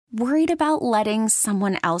Worried about letting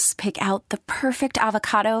someone else pick out the perfect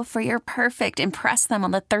avocado for your perfect impress them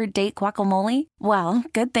on the third date guacamole? Well,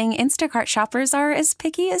 good thing Instacart shoppers are as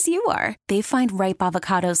picky as you are. They find ripe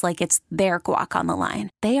avocados like it's their guac on the line.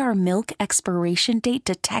 They are milk expiration date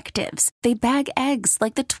detectives. They bag eggs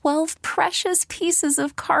like the 12 precious pieces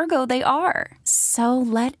of cargo they are. So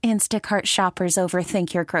let Instacart shoppers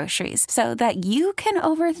overthink your groceries so that you can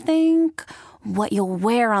overthink what you'll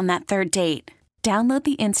wear on that third date. Download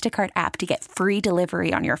the Instacart app to get free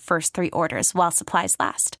delivery on your first 3 orders while supplies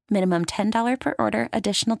last. Minimum $10 per order.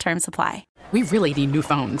 Additional terms apply. We really need new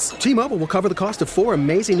phones. T-Mobile will cover the cost of 4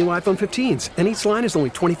 amazing new iPhone 15s, and each line is only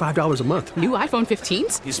 $25 a month. New iPhone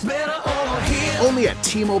 15s? It's better over here. Only at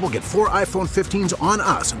T-Mobile, get 4 iPhone 15s on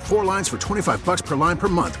us and 4 lines for $25 per line per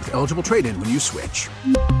month with eligible trade-in when you switch.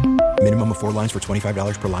 Minimum of 4 lines for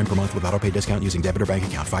 $25 per line per month with autopay discount using debit or bank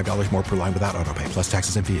account. $5 more per line without autopay, plus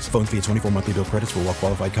taxes and fees. Phone fee at 24 monthly bill credits for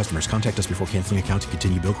well-qualified customers. Contact us before canceling account to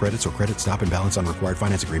continue bill credits or credit stop and balance on required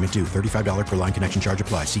finance agreement due. $35 per line connection charge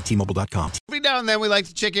applies. See T-Mobile.com. Every now and then we like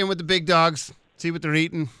to check in with the big dogs, see what they're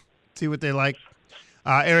eating, see what they like.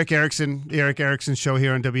 Erick Erickson, the Erick Erickson Show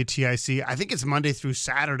here on WTIC. I think it's Monday through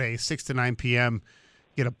Saturday, 6 to 9 p.m.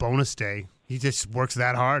 Get a bonus day. He just works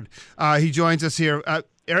that hard. He joins us here.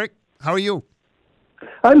 Erick, how are you?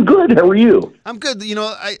 I'm good. How are you? I'm good. You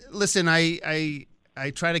know, I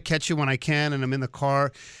try to catch you when I can, and I'm in the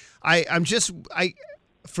car.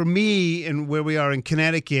 For me and where we are in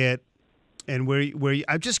Connecticut, and where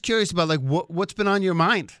I'm just curious about like what's been on your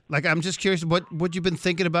mind. Like I'm just curious what you've been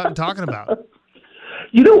thinking about and talking about.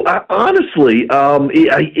 You know, honestly,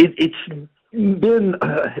 it's been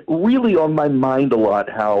really on my mind a lot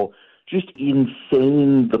how just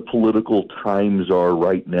insane the political times are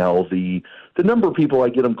right now. The number of people I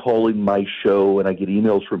get them calling my show, and I get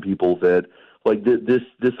emails from people that like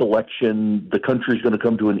this election, the country's going to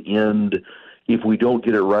come to an end if we don't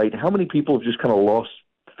get it right. How many people have just kind of lost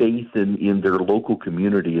faith in their local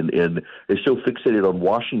community and is so fixated on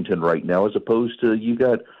Washington right now, as opposed to you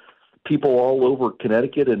got people all over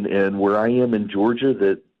Connecticut and where I am in Georgia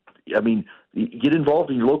that, I mean, get involved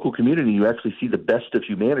in your local community and you actually see the best of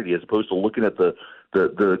humanity as opposed to looking at the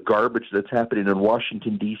garbage that's happening in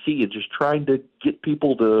Washington, D.C. and just trying to get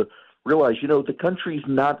people to realize, you know, the country's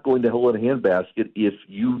not going to hell in a handbasket if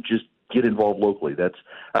you just get involved locally.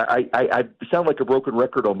 I sound like a broken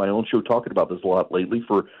record on my own show talking about this a lot lately.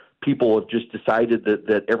 For people have just decided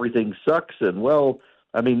that everything sucks, and well,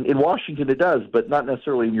 I mean, in Washington it does, but not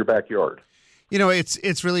necessarily in your backyard. You know,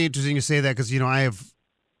 it's really interesting to say that because, you know,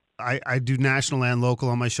 I do national and local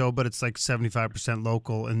on my show, but it's like 75%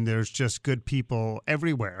 local, and there's just good people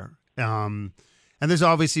everywhere. And there's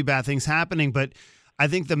obviously bad things happening, but I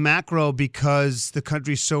think the macro, because the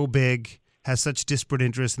country's so big, has such disparate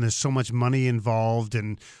interests, and there's so much money involved,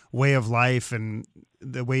 and way of life, and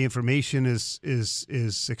the way information is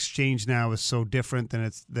exchanged now is so different than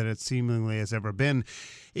it seemingly has ever been.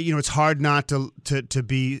 You know, it's hard not to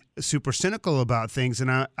be super cynical about things. And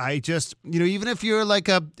I just, you know, even if you're like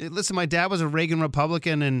listen, my dad was a Reagan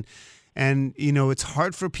Republican, and you know, it's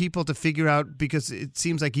hard for people to figure out because it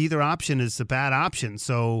seems like either option is the bad option.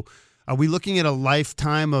 So are we looking at a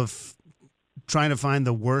lifetime of trying to find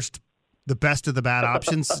the best of the bad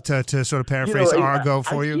options to sort of paraphrase Argo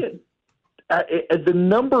for you? The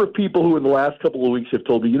number of people who in the last couple of weeks have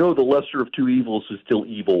told me, you know, the lesser of two evils is still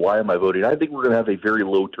evil. Why am I voting? I think we're going to have a very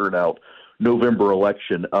low turnout November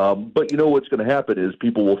election. But you know what's going to happen is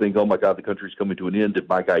people will think, oh, my God, the country's coming to an end if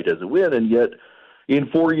my guy doesn't win. And yet in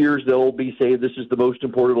 4 years, they'll be saying this is the most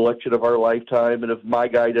important election of our lifetime. And if my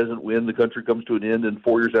guy doesn't win, the country comes to an end. And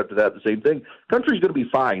 4 years after that, the same thing. The country's going to be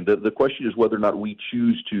fine. The question is whether or not we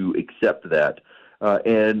choose to accept that.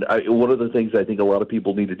 One of the things I think a lot of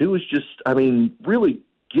people need to do is just, I mean, really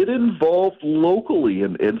get involved locally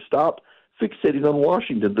and stop fixating on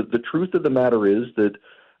Washington. The truth of the matter is that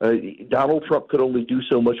Donald Trump could only do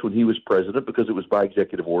so much when he was president because it was by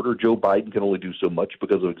executive order. Joe Biden can only do so much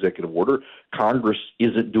because of executive order. Congress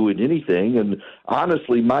isn't doing anything. And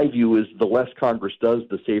honestly, my view is the less Congress does,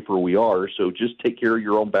 the safer we are. So just take care of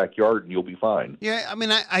your own backyard and you'll be fine. Yeah, I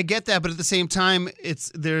mean, I get that. But at the same time,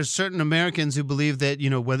 there's certain Americans who believe that, you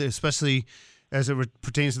know, whether especially as it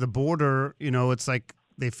pertains to the border, you know, it's like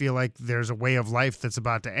they feel like there's a way of life that's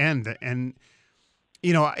about to end. And,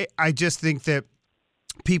 you know, I just think that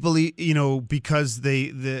people, you know, because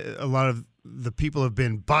a lot of the people have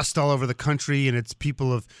been bussed all over the country, and it's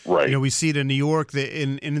people of, right. You know, we see it in New York.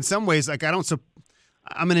 And in some ways, like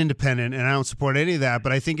I'm an independent, and I don't support any of that.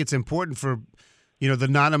 But I think it's important for, you know, the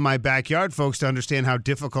not in my backyard folks to understand how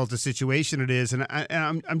difficult a situation it is. And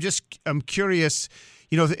I'm curious,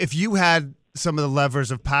 you know, if you had some of the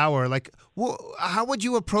levers of power. Like, how would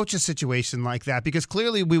you approach a situation like that? Because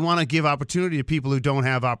clearly we want to give opportunity to people who don't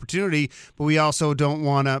have opportunity, but we also don't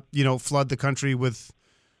want to, flood the country with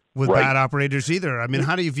bad operators either. I mean,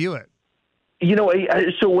 how do you view it?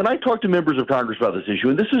 So when I talk to members of Congress about this issue,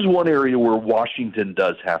 and this is one area where Washington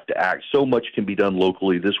does have to act. So much can be done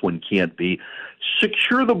locally. This one can't be.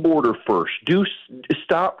 Secure the border first.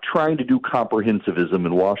 Stop trying to do comprehensivism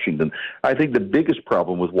in Washington. I think the biggest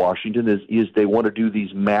problem with Washington is they want to do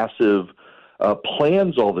these massive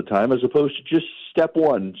plans all the time, as opposed to just step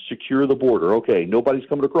one, secure the border. Okay, nobody's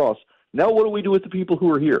coming across. Now what do we do with the people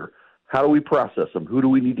who are here? How do we process them? Who do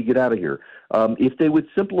we need to get out of here? If they would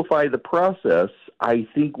simplify the process, I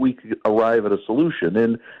think we could arrive at a solution.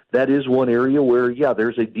 And that is one area where,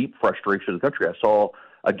 there's a deep frustration in the country. I saw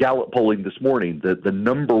a Gallup polling this morning that the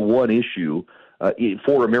number one issue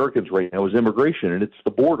for Americans right now is immigration, and it's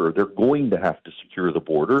the border. They're going to have to secure the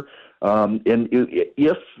border. And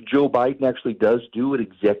if Joe Biden actually does do an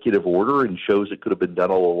executive order and shows it could have been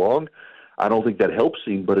done all along, I don't think that helps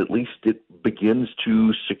him, but at least it begins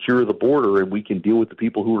to secure the border and we can deal with the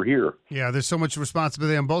people who are here. Yeah, there's so much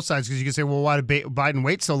responsibility on both sides, because you can say, well, why did Biden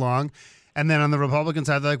wait so long? And then on the Republican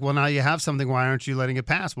side, they're like, well, now you have something. Why aren't you letting it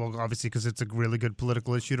pass? Well, obviously, because it's a really good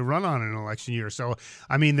political issue to run on in an election year. So,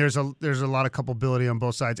 I mean, there's a lot of culpability on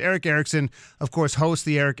both sides. Erick Erickson, of course, hosts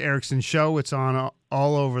the Erick Erickson Show. It's on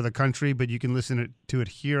all over the country, but you can listen to it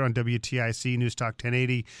here on WTIC News Talk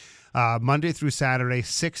 1080. Monday through Saturday,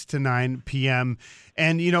 6 to 9 p.m.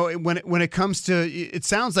 And, when it comes to, it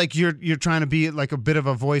sounds like you're trying to be like a bit of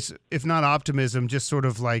a voice, if not optimism, just sort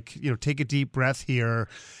of like, take a deep breath here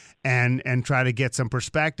and try to get some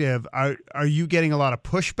perspective. Are you getting a lot of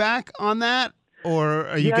pushback on that, or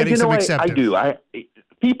are you getting some acceptance? I do.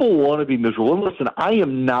 People want to be miserable. And listen, I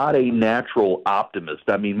am not a natural optimist.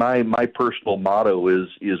 I mean, my personal motto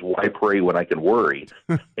is why pray when I can worry?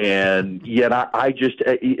 And yet I just,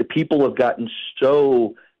 people have gotten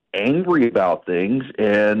so angry about things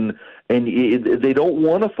and they don't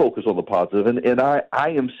want to focus on the positive. And I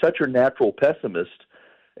am such a natural pessimist.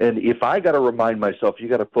 And if I got to remind myself, you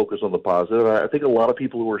got to focus on the positive, I think a lot of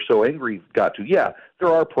people who are so angry got to. Yeah, there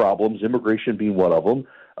are problems, immigration being one of them.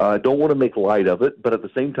 Don't want to make light of it, but at the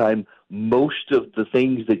same time, most of the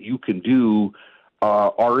things that you can do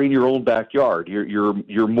are in your own backyard.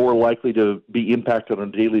 You're more likely to be impacted on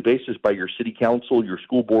a daily basis by your city council, your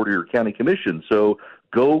school board, or your county commission. So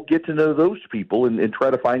go get to know those people and try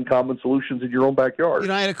to find common solutions in your own backyard.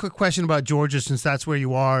 I had a quick question about Georgia, since that's where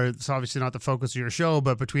you are. It's obviously not the focus of your show,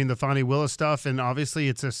 but between the Fani Willis stuff and obviously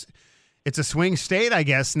it's a swing state, I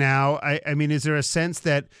guess now. I mean, is there a sense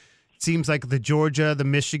that it seems like the Georgia, the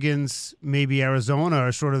Michigans, maybe Arizona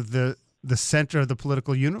are sort of the center of the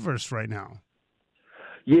political universe right now?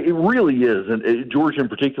 Yeah, it really is. And Georgia in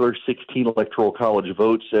particular, 16 electoral college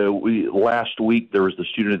votes. Last week there was the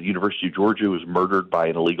student at the University of Georgia who was murdered by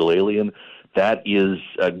an illegal alien. That is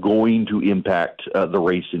going to impact the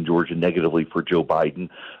race in Georgia negatively for Joe Biden.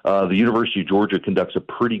 The University of Georgia conducts a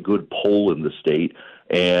pretty good poll in the state,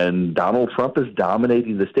 and Donald Trump is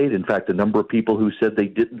dominating the state. In fact, a number of people who said they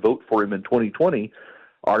didn't vote for him in 2020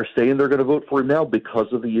 are saying they're going to vote for him now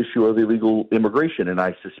because of the issue of illegal immigration. And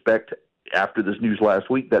I suspect after this news last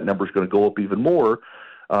week, that number is going to go up even more.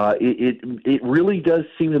 It really does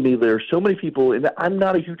seem to me there are so many people, and I'm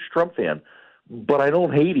not a huge Trump fan, but I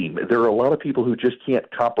don't hate him. There are a lot of people who just can't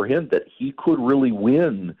comprehend that he could really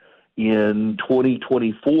win in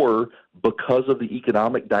 2024 because of the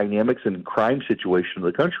economic dynamics and crime situation of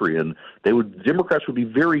the country. And Democrats would be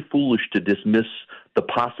very foolish to dismiss the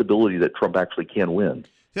possibility that Trump actually can win.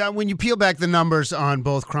 Yeah, when you peel back the numbers on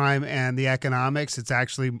both crime and the economics, it's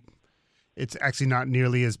actually not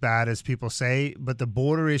nearly as bad as people say. But the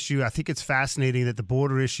border issue, I think it's fascinating that the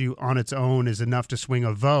border issue on its own is enough to swing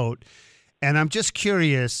a vote. And I'm just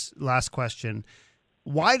curious, last question,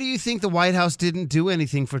 why do you think the White House didn't do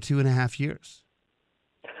anything for 2.5 years?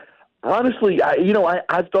 Honestly,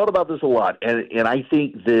 I've thought about this a lot, and I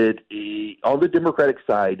think that on the Democratic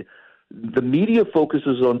side, the media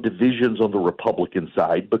focuses on divisions on the Republican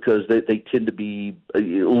side because they tend to be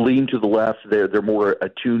lean to the left. They're more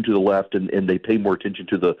attuned to the left, and they pay more attention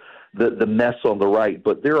to the mess on the right.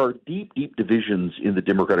 But there are deep, deep divisions in the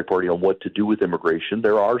Democratic Party on what to do with immigration.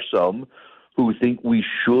 There are some who think we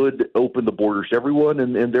should open the borders to everyone,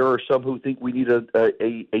 and there are some who think we need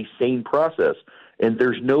a sane process. And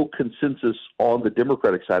there's no consensus on the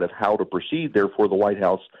Democratic side of how to proceed. Therefore, the White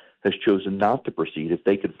House has chosen not to proceed. If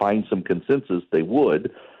they could find some consensus, they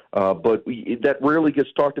would. But that rarely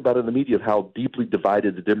gets talked about in the media of how deeply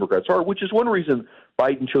divided the Democrats are, which is one reason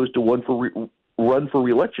Biden chose to run for run for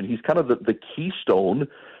re-election. He's kind of the keystone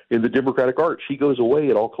in the Democratic arch. He goes away,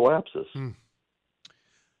 it all collapses.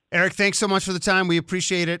 Eric, thanks so much for the time. We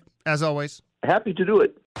appreciate it, as always. Happy to do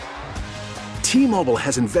it. T-Mobile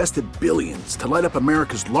has invested billions to light up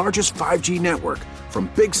America's largest 5G network, from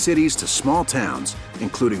big cities to small towns,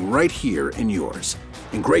 including right here in yours.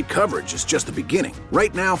 And great coverage is just the beginning.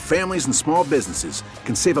 Right now, families and small businesses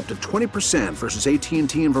can save up to 20% versus AT&T and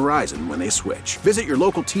Verizon when they switch. Visit your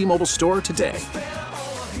local T-Mobile store today.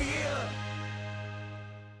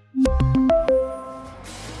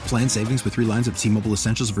 Plan savings with 3 lines of T-Mobile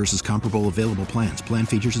Essentials versus comparable available plans. Plan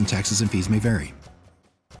features and taxes and fees may vary.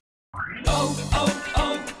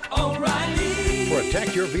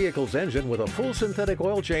 Protect your vehicle's engine with a full synthetic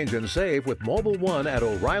oil change and save with Mobil 1 at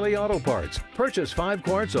O'Reilly Auto Parts. Purchase 5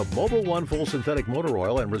 quarts of Mobil 1 full synthetic motor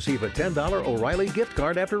oil and receive a $10 O'Reilly gift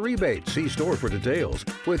card after rebate. See store for details.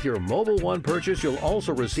 With your Mobil 1 purchase, you'll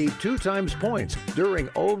also receive 2 times points during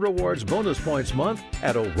O Rewards Bonus Points Month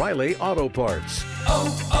at O'Reilly Auto Parts.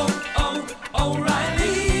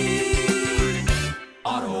 O'Reilly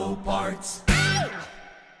Auto Parts.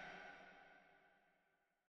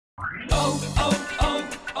 O'Reilly.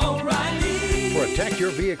 Protect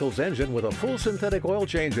your vehicle's engine with a full synthetic oil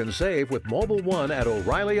change and save with Mobil 1 at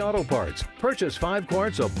O'Reilly Auto Parts. Purchase 5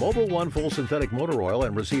 quarts of Mobil 1 full synthetic motor oil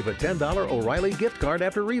and receive a $10 O'Reilly gift card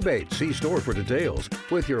after rebate. See store for details.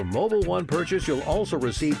 With your Mobil 1 purchase, you'll also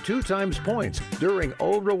receive 2 times points during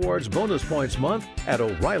O Rewards Bonus Points Month at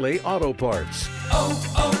O'Reilly Auto Parts.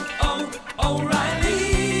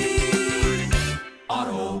 O'Reilly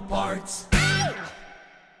Auto Parts.